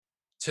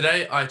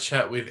Today, I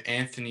chat with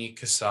Anthony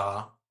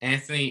Kassar.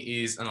 Anthony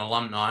is an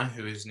alumni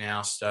who is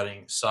now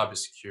studying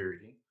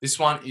cybersecurity. This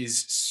one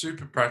is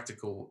super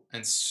practical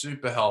and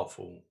super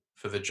helpful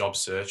for the job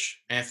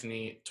search.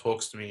 Anthony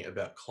talks to me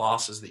about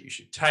classes that you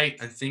should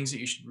take and things that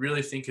you should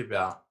really think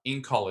about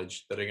in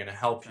college that are going to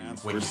help you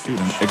when you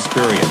Student finish.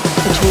 experience.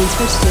 The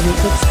Transfer Student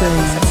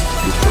Experience.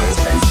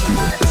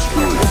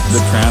 The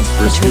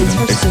transfer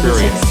student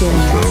experience. The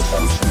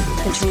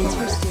Transfer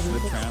Student Experience.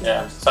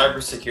 Yeah,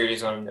 cybersecurity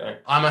is what I'm doing.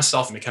 I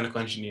myself am a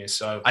mechanical engineer,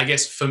 so I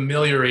guess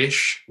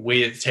familiar-ish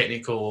with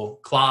technical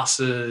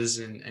classes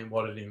and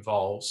what it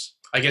involves.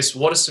 I guess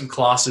what are some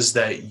classes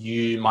that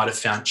you might have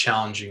found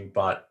challenging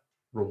but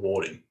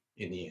rewarding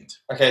in the end?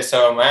 Okay,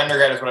 so my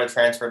undergrad is what I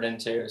transferred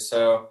into.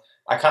 So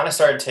I kind of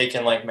started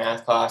taking like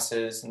math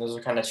classes, and those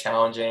were kind of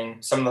challenging.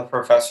 Some of the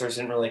professors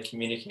didn't really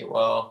communicate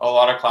well. A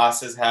lot of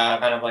classes have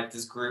kind of like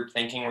this group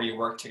thinking where you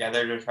work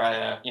together to try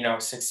to,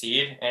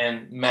 succeed.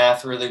 And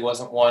math really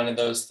wasn't one of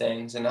those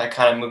things. And I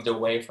kind of moved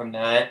away from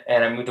that.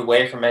 And I moved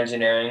away from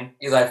engineering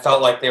because I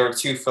felt like they were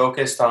too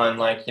focused on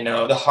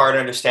the hard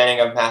understanding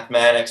of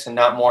mathematics and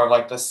not more of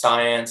like the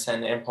science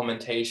and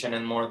implementation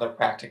and more of the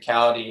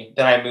practicality.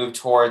 Then I moved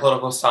toward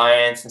political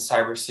science and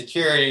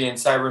cybersecurity. And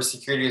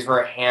cybersecurity is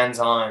very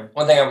hands-on.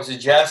 One thing I would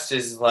suggest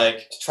is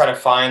to try to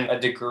find a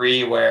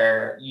degree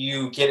where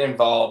you get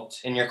involved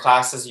in your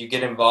classes, you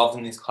get involved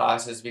in these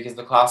classes, because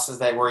the classes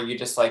where you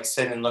just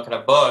sit and look at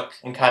a book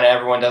and kind of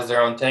everyone does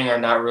their own thing they're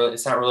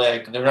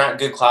not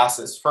good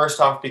classes. First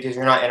off, because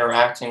you're not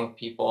interacting with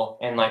people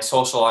and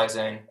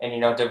socializing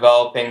and,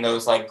 developing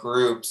those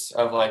groups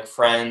of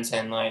friends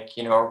and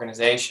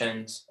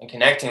organizations and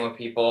connecting with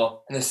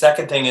people. And the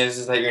second thing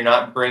is that you're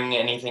not bringing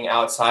anything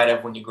outside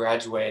of when you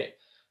graduate.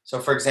 So,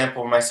 for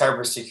example, my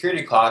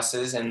cybersecurity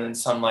classes and then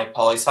some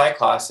poli-sci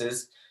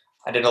classes,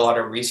 I did a lot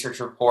of research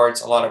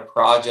reports, a lot of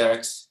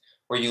projects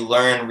where you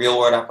learn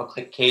real-world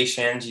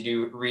applications, you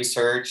do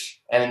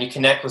research, and then you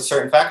connect with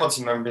certain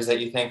faculty members that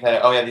you think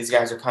that, oh yeah, these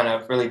guys are kind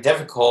of really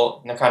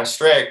difficult and they're kind of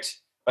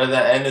strict. But at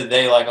the end of the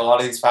day, a lot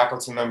of these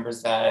faculty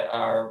members that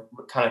are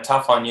kind of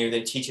tough on you,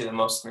 they teach you the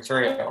most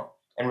material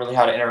and really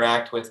how to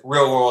interact with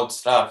real-world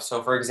stuff.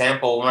 So, for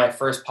example, one of my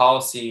first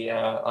policy,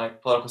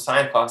 political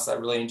science class that I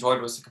really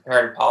enjoyed was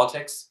comparative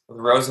politics with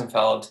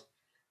Rosenfeld.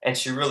 And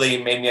she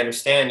really made me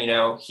understand,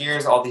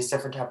 here's all these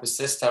different types of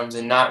systems,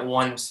 and not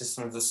one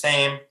system is the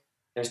same.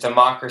 There's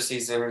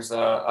democracies, there's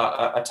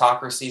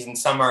autocracies, and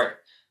some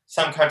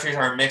countries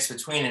are a mix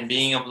between, and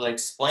being able to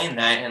explain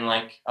that in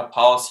a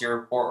policy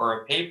report or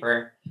a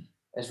paper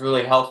is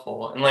really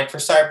helpful. And for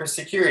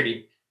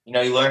cybersecurity,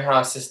 you learn how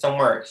a system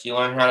works. You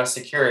learn how to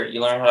secure it.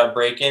 You learn how to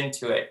break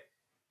into it.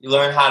 You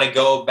learn how to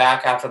go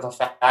back after the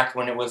fact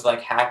when it was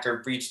hacked or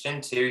breached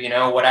into,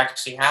 what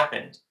actually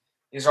happened.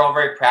 These are all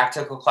very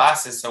practical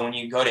classes. So when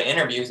you go to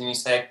interviews and you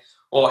say,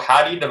 well,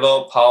 how do you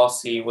develop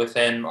policy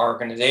within our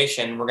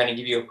organization? We're going to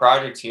give you a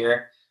project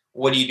here.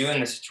 What do you do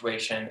in this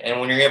situation? And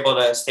when you're able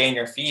to stay on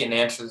your feet and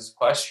answer these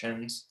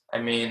questions,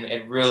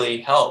 it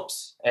really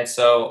helps. And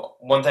so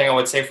one thing I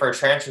would say for a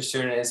transfer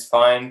student is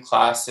find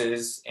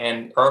classes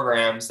and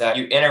programs that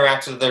you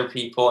interact with other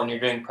people and you're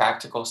doing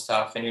practical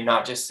stuff and you're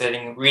not just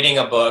sitting reading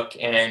a book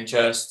and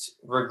just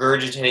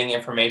regurgitating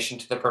information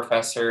to the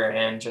professor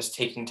and just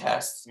taking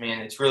tests.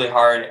 It's really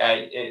hard,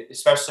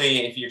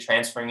 especially if you're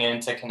transferring in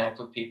to connect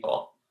with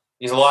people.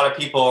 Because a lot of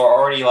people are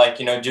already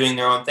doing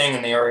their own thing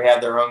and they already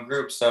have their own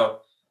group. So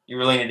you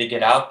really need to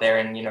get out there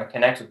and,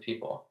 connect with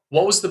people.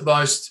 What was the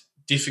most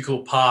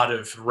difficult part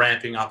of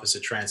ramping up as a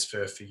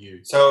transfer for you?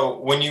 So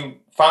when you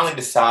finally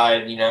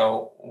decide,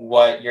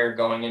 what you're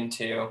going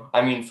into,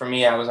 for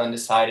me, I was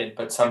undecided,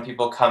 but some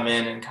people come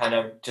in and kind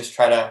of just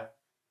try to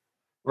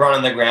run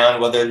on the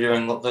ground, whether they're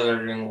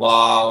doing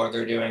law or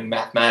they're doing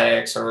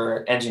mathematics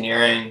or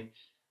engineering.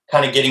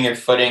 Kind of getting your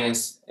footing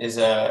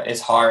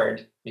is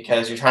hard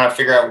because you're trying to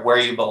figure out where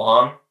you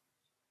belong.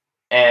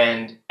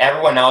 And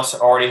everyone else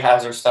already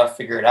has their stuff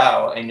figured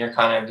out, and you're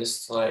kind of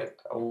just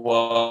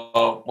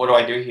well, what do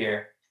I do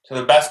here? So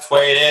the best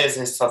way it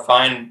is to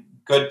find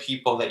good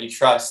people that you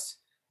trust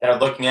that are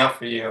looking out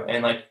for you,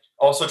 and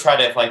also try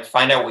to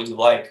find out what you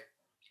like.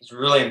 It's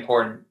really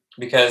important,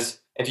 because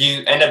if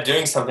you end up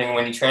doing something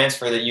when you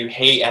transfer that you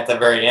hate at the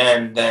very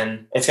end,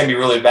 then it's going to be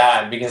really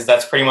bad, because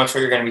that's pretty much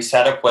what you're going to be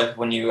set up with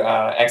when you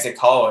exit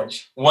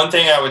college. One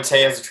thing I would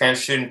say as a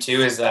transfer student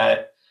too is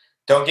that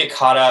don't get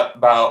caught up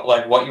about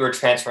what you were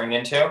transferring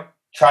into.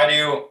 Try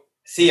to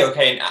see,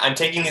 okay, I'm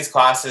taking these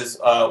classes.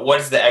 What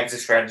is the exit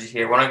strategy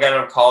here? When I get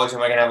out of college, am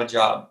I going to have a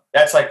job?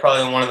 That's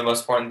probably one of the most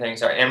important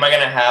things. Am I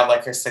going to have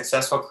a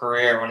successful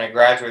career when I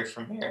graduate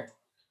from here?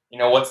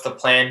 What's the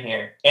plan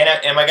here? And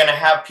am I going to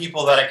have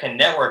people that I can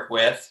network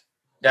with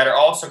that are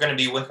also going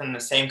to be within the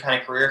same kind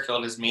of career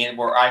field as me,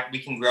 where we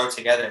can grow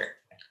together?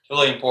 It's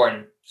really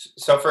important.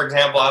 So, for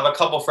example, I have a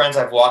couple friends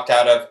I've walked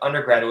out of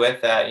undergrad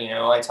with that,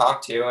 I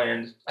talk to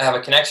and I have a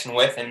connection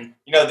with, and,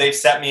 they've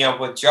set me up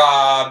with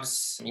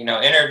jobs,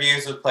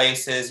 interviews with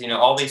places,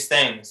 all these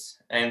things.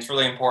 And it's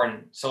really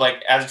important. So,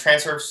 as a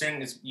transfer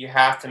student, you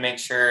have to make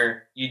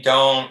sure you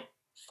don't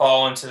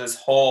fall into this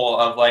hole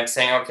of like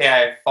saying, okay,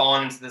 I've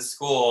fallen into this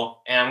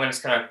school and I'm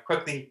just gonna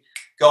quickly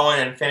go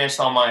in and finish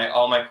all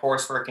my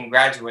coursework and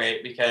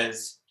graduate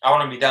because I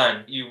want to be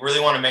done. You really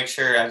want to make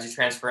sure as you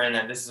transfer in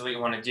that this is what you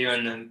want to do,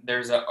 and then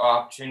there's an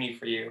opportunity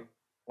for you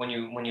when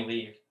you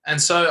leave. And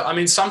so, I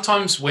mean,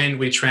 sometimes when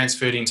we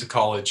transferred into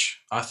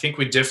college, I think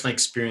we definitely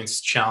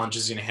experienced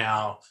challenges in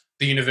how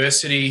the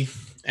university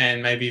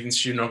and maybe even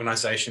student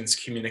organizations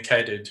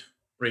communicated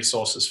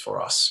resources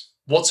for us.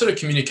 What sort of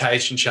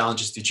communication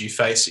challenges did you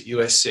face at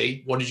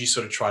USC? What did you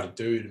sort of try to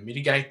do to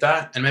mitigate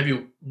that? And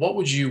maybe what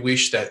would you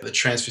wish that the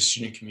transfer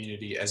student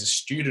community as a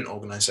student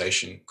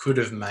organization could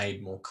have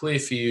made more clear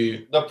for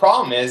you? The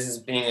problem is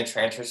being a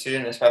transfer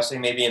student, especially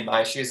maybe in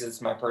my shoes,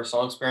 it's my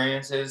personal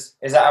experiences,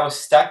 is that I was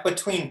stuck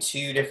between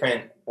two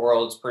different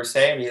worlds per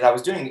se, because I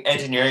was doing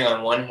engineering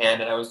on one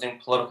hand and I was doing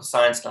political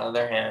science on the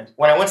other hand.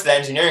 When I went to the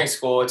engineering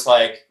school, it's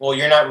like, well,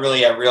 you're not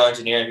really a real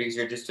engineer because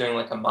you're just doing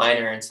like a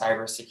minor in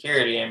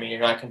cybersecurity. I mean,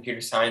 you're not a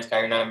computer science guy,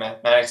 you're not a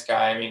mathematics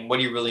guy. I mean, what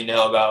do you really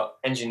know about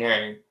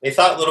engineering? They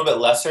thought a little bit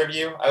lesser of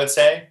you, I would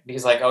say,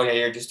 because like, oh yeah,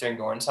 you're just doing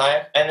Dorn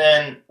Sci. And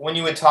then when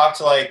you would talk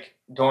to like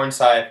Dorn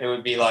Sci, it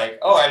would be like,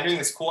 oh, I'm doing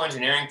this cool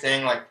engineering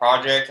thing, like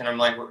project, and I'm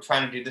like, we're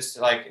trying to do this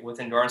like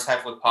within Dorn Sci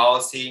with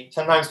policy.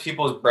 Sometimes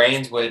people's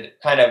brains would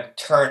kind of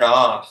turn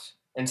off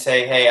and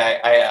say, hey,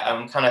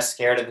 I'm kind of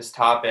scared of this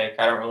topic.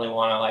 I don't really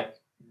want to like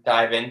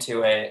dive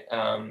into it,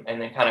 and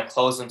then kind of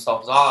close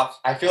themselves off.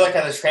 I feel like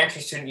as a transfer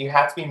student, you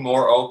have to be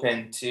more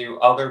open to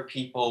other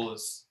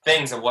people's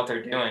things of what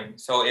they're doing.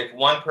 So if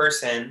one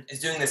person is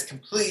doing this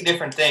completely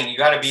different thing, you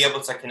got to be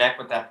able to connect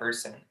with that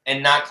person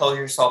and not close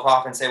yourself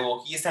off and say,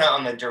 well, he's not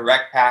on the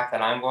direct path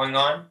that I'm going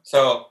on,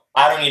 so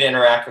I don't need to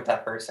interact with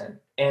that person.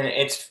 And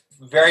it's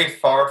very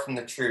far from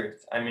the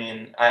truth. I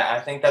mean, I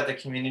think that the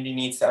community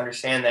needs to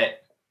understand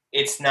that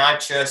it's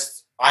not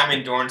just I'm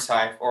in Dorn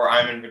Sci or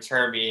I'm in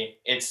Viterbi.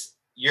 It's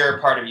you're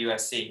a part of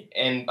USC.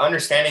 And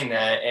understanding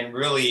that and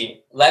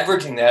really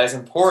leveraging that is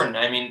important.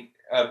 I mean,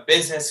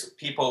 business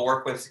people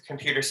work with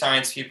computer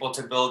science people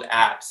to build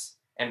apps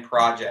and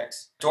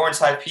projects. Dorn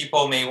Sci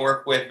people may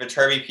work with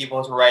Viterbi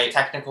people to write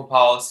technical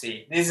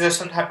policy. These are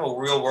some type of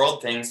real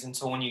world things. And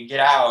so when you get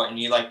out and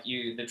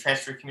the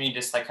transfer community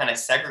just like kind of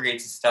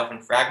segregates itself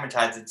and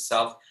fragmentizes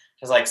itself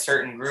to like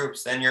certain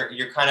groups, then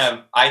you're kind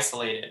of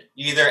isolated.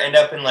 You either end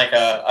up in like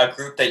a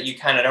group that you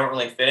kind of don't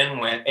really fit in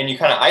with, and you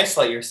kind of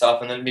isolate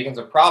yourself, and then it becomes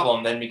a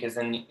problem then, because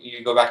then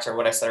you go back to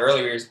what I said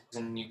earlier,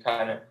 and you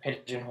kind of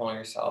pigeonhole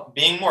yourself.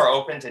 Being more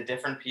open to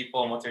different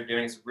people and what they're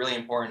doing is really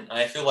important. And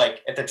I feel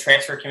like if the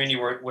transfer community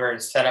were to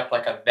set up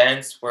like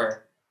events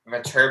where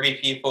Viterbi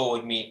people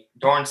would meet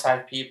Dorn Sci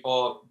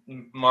people,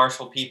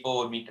 Marshall people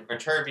would meet the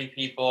Viterbi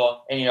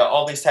people, and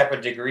all these type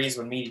of degrees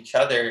would meet each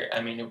other.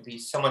 I mean, it would be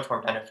so much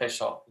more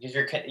beneficial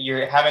because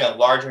you're having a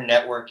larger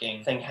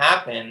networking thing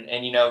happen,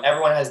 and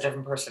everyone has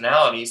different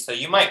personalities, so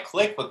you might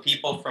click with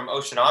people from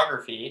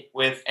oceanography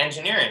with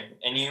engineering,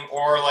 and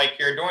or like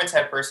you're a Dorn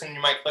Sci person,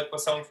 you might click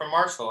with someone from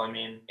Marshall. I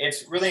mean,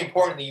 it's really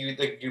important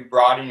that you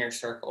broaden your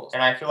circles,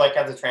 and I feel like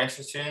as a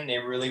transfer student, it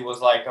really was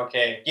like,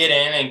 okay, get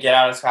in and get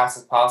out as fast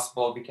as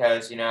possible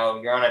because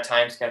you're on a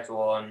time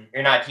schedule and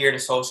you're not here to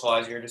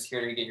socialize, you're just here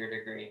to get your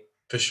degree.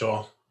 For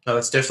sure. No,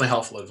 that's definitely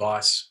helpful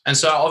advice. And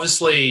so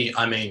obviously,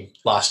 I mean,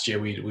 last year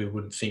we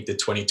wouldn't think that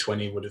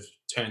 2020 would have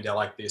turned out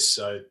like this.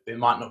 So there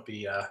might not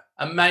be a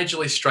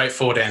majorly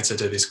straightforward answer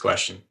to this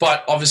question.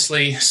 But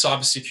obviously,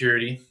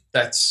 cybersecurity,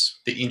 that's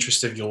the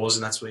interest of yours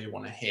and that's where you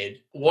want to head.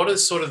 What are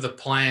sort of the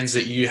plans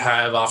that you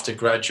have after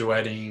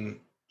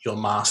graduating your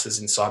master's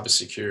in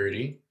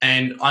cybersecurity?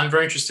 And I'm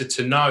very interested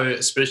to know,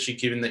 especially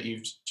given that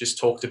you've just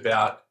talked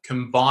about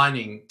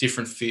combining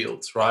different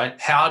fields, right?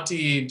 How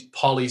did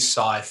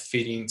poli-sci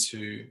fit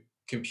into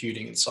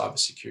computing and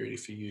cybersecurity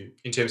for you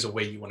in terms of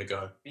where you want to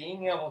go?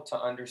 Being able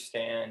to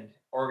understand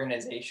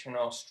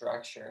organizational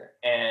structure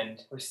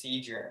and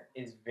procedure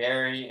is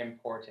very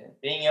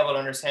important. Being able to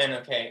understand,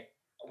 okay,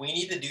 we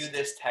need to do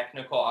this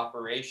technical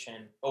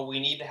operation, but we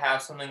need to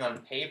have something on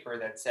paper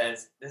that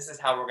says this is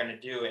how we're going to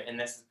do it and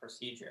this is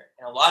procedure.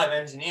 And a lot of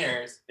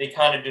engineers, they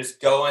kind of just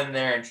go in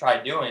there and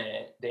try doing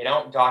it. They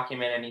don't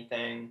document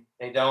anything.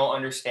 They don't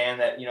understand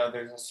that,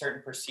 there's a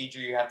certain procedure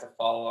you have to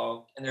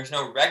follow, and there's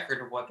no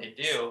record of what they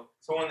do.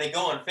 So when they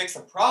go and fix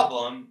a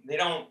problem, they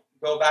don't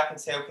go back and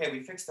say, okay,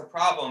 we fixed the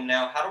problem.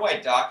 Now, how do I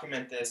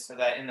document this so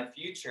that in the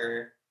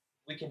future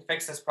we can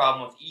fix this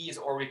problem with ease,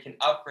 or we can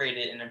upgrade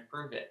it and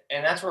improve it?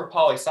 And that's where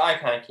poli-sci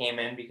kind of came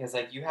in, because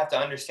you have to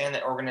understand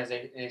that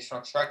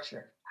organizational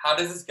structure. How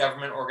does this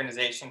government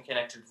organization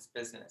connect to this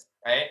business,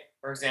 right?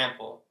 For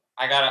example,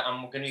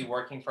 I'm going to be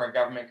working for a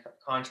government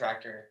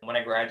contractor when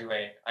I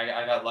graduate. I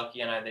got lucky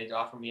and they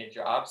offered me a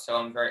job, so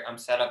I'm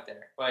set up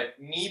there. But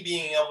me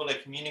being able to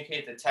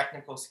communicate the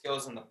technical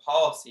skills and the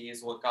policy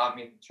is what got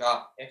me the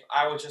job. If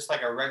I was just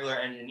like a regular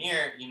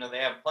engineer, they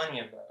have plenty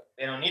of those.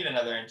 They don't need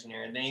another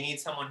engineer. They need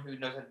someone who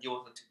knows how to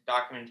deal with the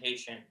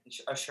documentation,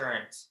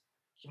 assurance,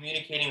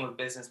 communicating with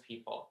business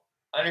people,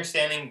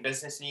 understanding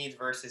business needs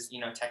versus,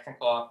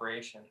 technical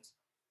operations.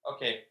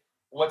 Okay,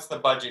 what's the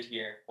budget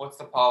here? What's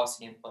the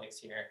policy in place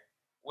here?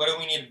 what do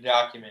we need to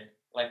document?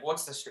 Like,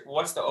 what's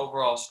the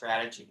overall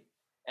strategy?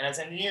 And as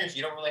engineers,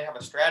 you don't really have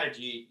a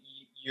strategy.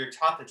 You're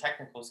taught the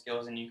technical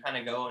skills, and you kind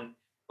of go in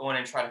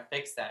and try to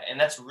fix that, and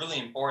that's really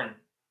important.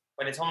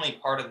 But it's only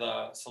part of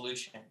the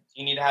solution.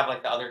 You need to have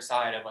like the other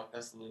side of like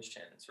the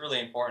solution. It's really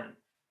important.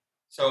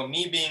 So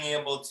me being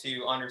able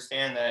to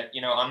understand that,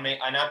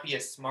 I not be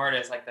as smart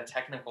as like the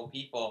technical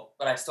people,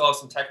 but I still have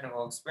some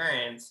technical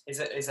experience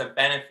is a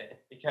benefit,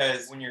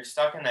 because when you're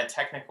stuck in that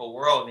technical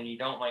world and you're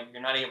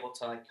not able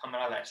to like come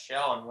out of that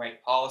shell and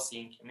write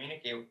policy and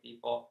communicate with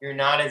people, you're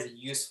not as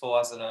useful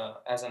as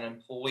an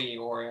employee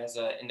or as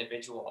an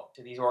individual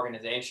to these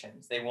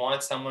organizations. They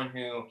want someone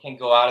who can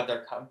go out of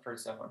their comfort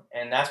zone,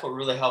 and that's what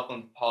really helped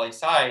with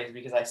poli-sci, is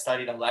because I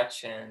studied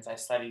elections, I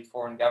studied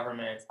foreign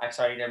governments, I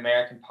studied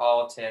American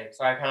politics.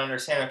 So I kind of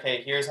understand,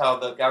 okay, here's how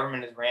the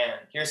government is ran.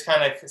 Here's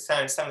kind of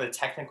some of the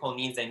technical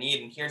needs I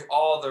need. And here's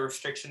all the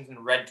restrictions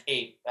and red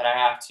tape that I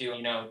have to,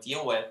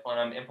 deal with when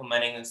I'm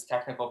implementing this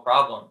technical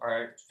problem,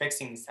 or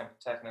fixing these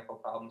technical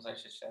problems, I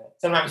should say.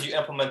 Sometimes you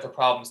implement the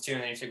problems too,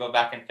 and then you should go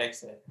back and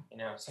fix it.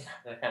 Sometimes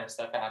that kind of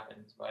stuff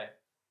happens, but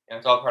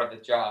it's all part of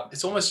the job.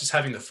 It's almost just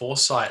having the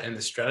foresight and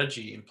the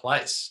strategy in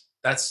place.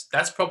 That's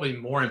probably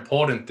more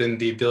important than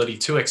the ability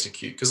to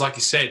execute. Because like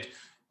you said,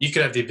 you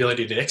could have the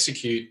ability to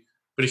execute,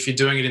 but if you're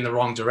doing it in the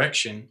wrong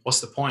direction,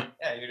 what's the point?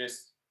 Yeah, you're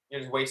just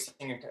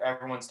wasting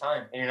everyone's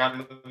time, and you're not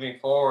moving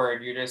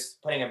forward. You're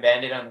just putting a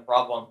Band-Aid on the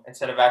problem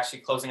instead of actually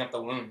closing up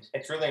the wound.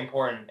 It's really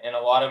important, and a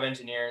lot of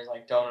engineers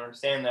don't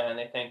understand that, and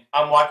they think,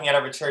 I'm walking out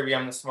of Viterbi,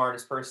 I'm the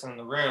smartest person in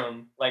the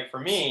room. Like for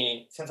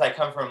me, since I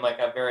come from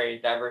a very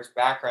diverse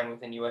background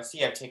within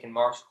USC, I've taken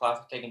Marshall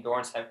classes, I've taken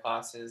Dorrance type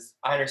classes.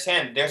 I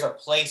understand there's a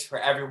place for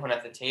everyone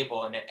at the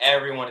table, and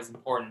everyone is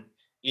important.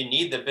 You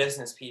need the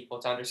business people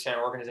to understand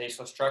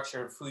organizational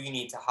structure of who you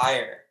need to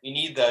hire. You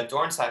need the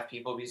Dorrance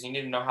people because you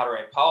need to know how to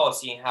write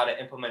policy and how to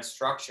implement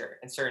structure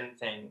in certain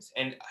things,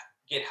 and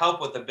get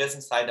help with the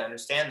business side to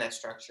understand that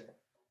structure,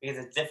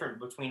 because it's different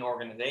between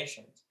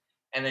organizations.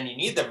 And then you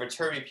need the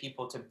Viterbi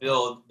people to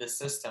build the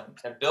system,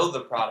 to build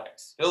the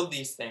products, build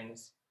these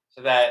things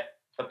so that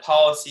the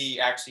policy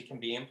actually can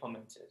be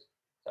implemented.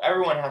 So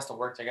everyone has to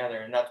work together,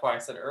 and that's why I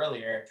said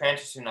earlier,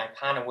 transfer student, I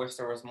kind of wish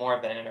there was more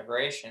of that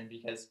integration,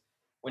 because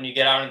when you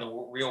get out in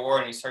the real world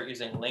and you start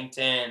using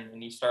LinkedIn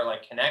and you start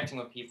connecting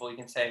with people, you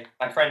can say,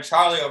 my friend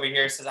Charlie over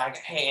here says,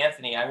 hey,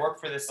 Anthony, I work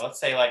for this, let's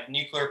say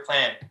nuclear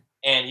plant.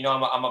 And,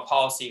 I'm a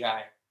policy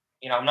guy.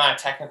 I'm not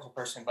a technical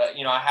person, but,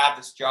 I have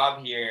this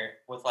job here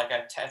with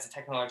as a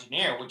technical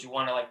engineer. Would you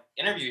want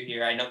to interview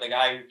here? I know the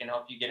guy who can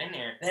help you get in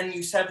here. Then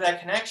you set up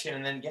that connection,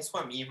 and then guess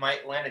what? You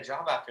might land a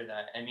job after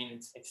that. I mean,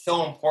 it's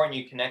so important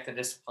you connect the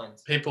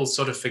disciplines. People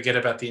sort of forget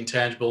about the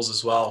intangibles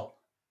as well,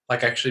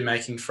 like actually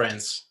making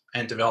friends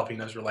and developing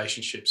those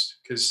relationships,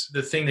 because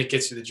the thing that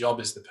gets you the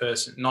job is the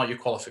person, not your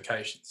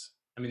qualifications.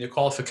 I mean, the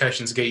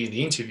qualifications get you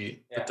the interview,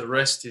 but the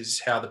rest is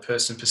how the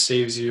person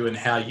perceives you and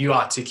how you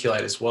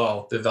articulate as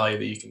well the value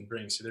that you can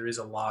bring. So there is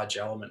a large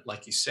element,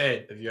 like you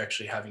said, of you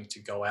actually having to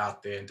go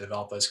out there and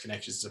develop those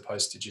connections, as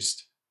opposed to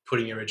just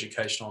putting your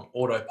education on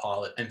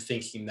autopilot and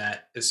thinking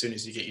that as soon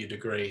as you get your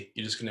degree,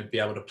 you're just going to be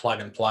able to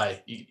plug and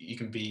play. You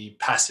can be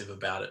passive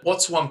about it.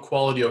 What's one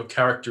quality or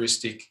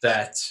characteristic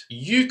that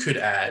you could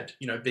add,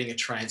 being a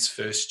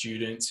transfer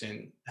student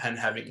and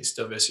having this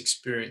diverse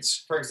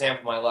experience? For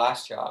example, my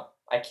last job,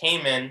 I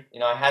came in,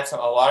 I had a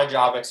lot of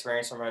job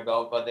experience under my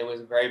belt, but it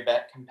was a very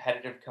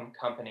competitive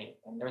company.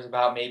 And there was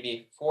about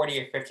maybe 40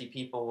 or 50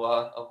 people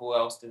who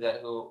else did that,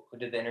 who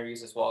did the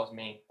interviews as well as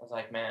me. I was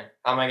like, man,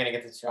 how am I going to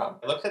get this job?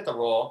 I looked at the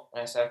role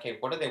and I said, okay,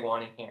 what are they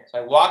wanting here? So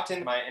I walked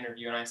into my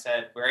interview and I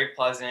said, very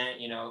pleasant,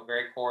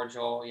 very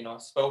cordial,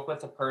 spoke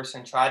with the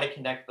person, tried to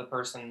connect with the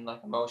person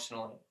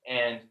emotionally.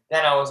 And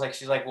then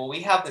she's like, well,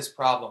 we have this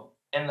problem.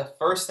 And the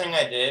first thing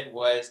I did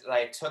was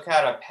I took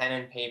out a pen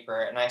and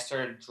paper and I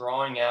started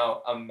drawing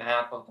out a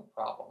map of the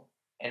problem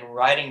and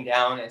writing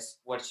down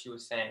what she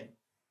was saying.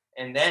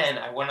 And then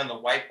I went on the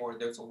whiteboard.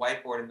 There was a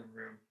whiteboard in the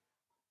room,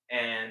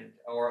 and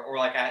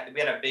we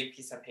had a big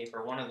piece of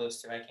paper, one of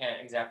those two. I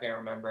can't exactly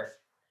remember.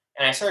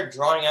 And I started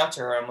drawing out to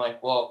her. I'm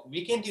like, well,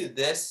 we can do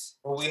this,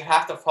 but we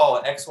have to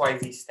follow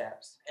XYZ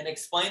steps, and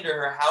explain to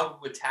her how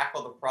we would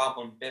tackle the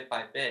problem bit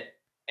by bit,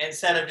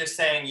 instead of just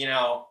saying,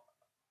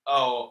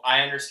 oh,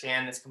 I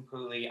understand this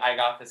completely, I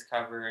got this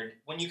covered.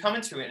 When you come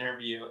into an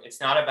interview,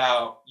 it's not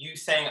about you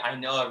saying, I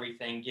know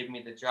everything, give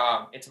me the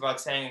job. It's about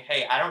saying,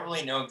 hey, I don't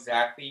really know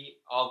exactly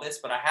all this,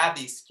 but I have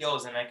these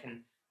skills and I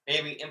can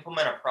maybe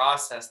implement a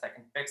process that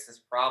can fix this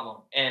problem.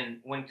 And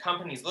when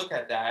companies look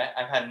at that,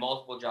 I've had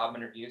multiple job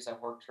interviews.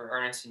 I've worked for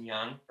Ernst &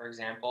 Young, for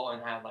example,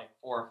 and had 4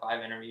 or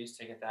 5 interviews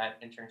to get that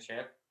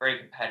internship. Very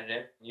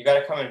competitive. You got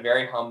to come in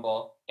very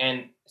humble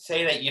and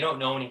say that you don't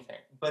know anything,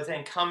 but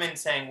then come in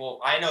saying,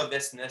 well, I know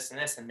this and this and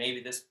this, and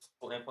maybe this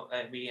will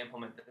we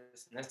implement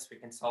this and this, we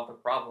can solve the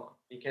problem,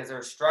 because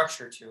there's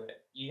structure to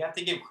it. You have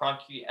to give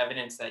concrete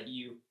evidence that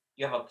you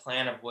have a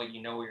plan of what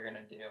you're going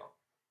to do.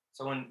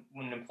 So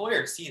when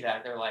employers see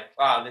that, they're like,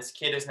 wow, this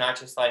kid is not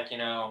just like,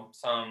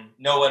 some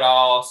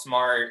know-it-all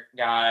smart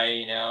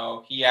guy,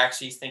 he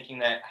actually is thinking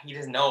that he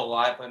doesn't know a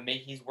lot, but maybe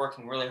he's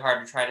working really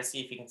hard to try to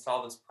see if he can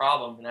solve this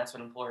problem. And that's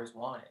what employers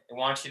want. They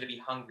want you to be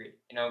hungry.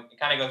 It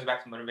kind of goes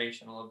back to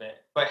motivation a little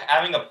bit. But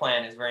having a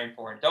plan is very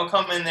important. Don't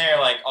come in there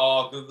like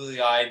all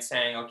googly-eyed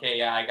saying, okay,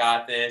 yeah, I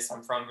got this.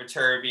 I'm from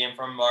Viterbi. I'm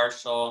from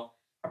Marshall.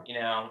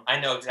 I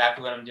know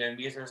exactly what I'm doing,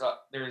 because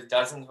there's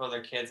dozens of other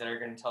kids that are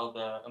going to tell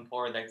the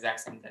employer the exact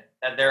same thing,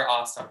 that they're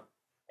awesome.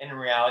 In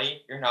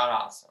reality, you're not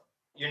awesome.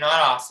 You're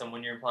not awesome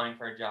when you're applying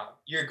for a job.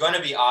 You're going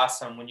to be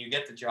awesome when you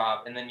get the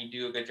job, and then you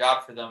do a good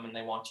job for them and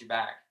they want you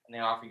back and they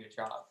offer you a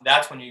job.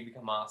 That's when you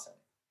become awesome.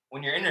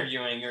 When you're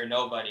interviewing, you're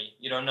nobody.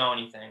 You don't know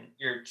anything.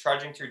 You're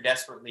trudging through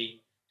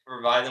desperately to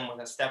provide them with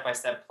a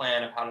step-by-step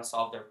plan of how to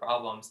solve their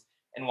problems,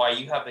 and why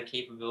you have the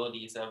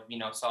capabilities of,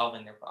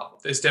 solving their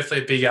problems. There's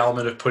definitely a big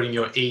element of putting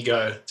your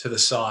ego to the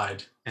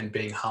side and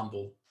being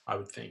humble, I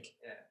would think.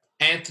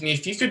 Yeah. Anthony,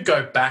 if you could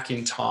go back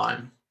in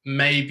time,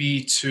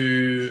 maybe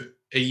to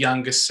a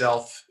younger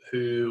self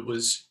who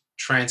was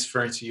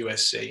transferring to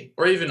USC,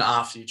 or even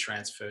after you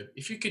transferred,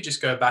 if you could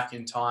just go back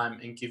in time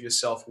and give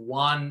yourself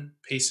one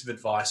piece of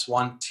advice,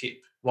 one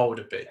tip, what would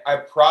it be? I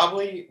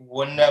probably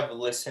wouldn't have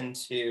listened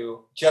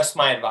to just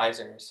my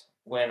advisors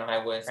when I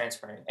was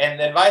transferring. And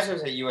the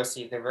advisors at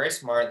USC, they're very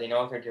smart, they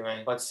know what they're doing,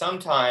 but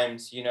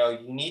sometimes, you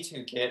need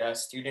to get a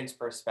student's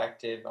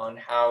perspective on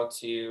how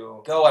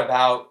to go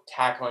about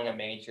tackling a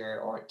major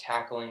or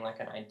tackling like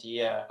an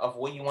idea of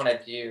what you want to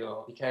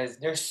do, because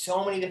there's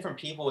so many different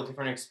people with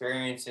different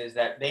experiences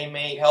that they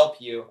may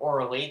help you or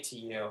relate to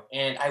you.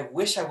 And I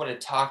wish I would have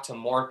talked to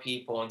more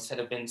people instead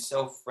of been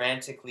so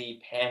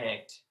frantically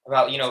panicked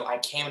about, I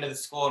came into the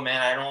school,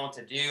 man, I don't know what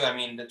to do. I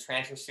mean, the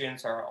transfer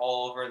students are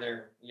all over.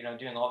 They're,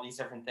 doing all these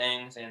different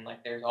things. And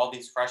like, there's all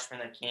these freshmen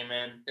that came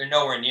in. They're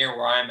nowhere near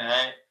where I'm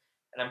at.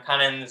 And I'm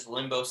kind of in this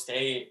limbo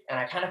state. And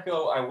I kind of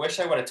feel, I wish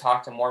I would have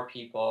talked to more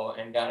people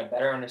and got a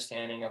better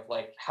understanding of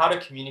like how to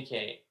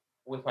communicate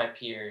with my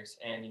peers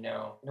and,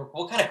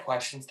 what kind of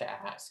questions to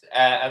ask.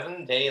 At the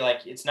end of the day,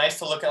 like, it's nice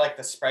to look at like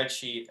the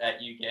spreadsheet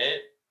that you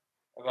get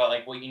about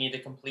like what you need to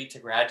complete to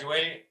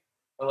graduate.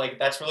 But like,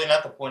 that's really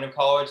not the point of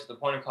college. The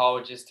point of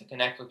college is to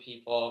connect with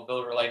people,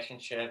 build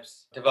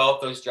relationships, develop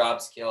those job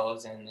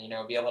skills, and,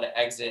 be able to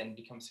exit and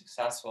become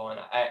successful. And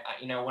I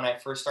when I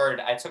first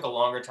started, I took a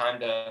longer time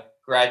to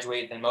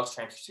graduate than most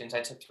transfer students. I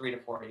took 3 to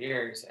 4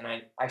 years, and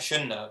I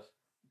shouldn't have.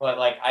 But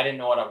like, I didn't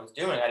know what I was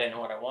doing. I didn't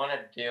know what I wanted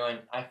to do. And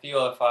I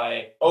feel if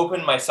I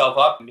opened myself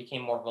up and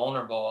became more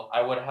vulnerable,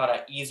 I would have had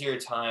an easier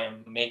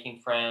time making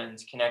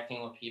friends,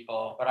 connecting with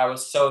people. But I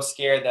was so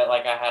scared that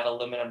like I had a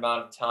limited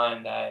amount of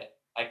time that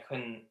I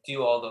couldn't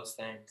do all those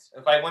things.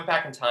 If I went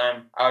back in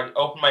time, I would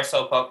open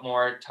myself up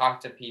more, talk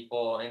to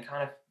people, and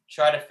kind of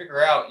try to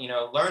figure out,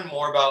 learn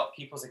more about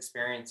people's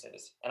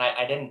experiences. And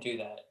I didn't do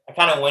that. I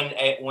kind of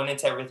went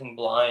into everything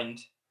blind,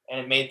 and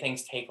it made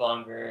things take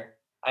longer.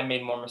 I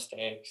made more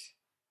mistakes,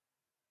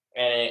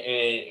 and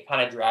it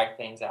kind of dragged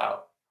things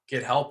out.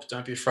 Get help.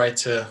 Don't be afraid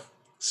to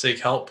seek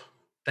help.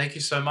 Thank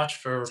you so much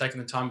for taking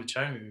the time to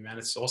chat with me, man.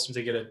 It's awesome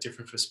to get a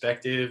different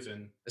perspective,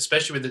 and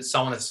especially with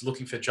someone that's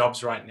looking for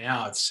jobs right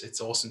now, it's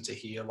awesome to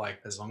hear,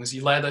 like, as long as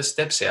you lay those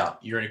steps out,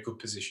 you're in a good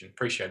position.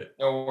 Appreciate it.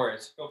 No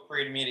worries. Feel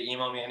free to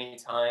email me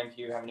anytime if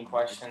you have any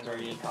questions or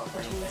you need help or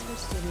anything.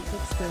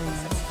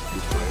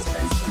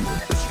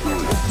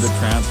 The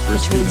transfer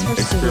student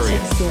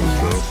experience. The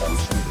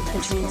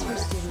transfer student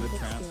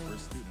experience.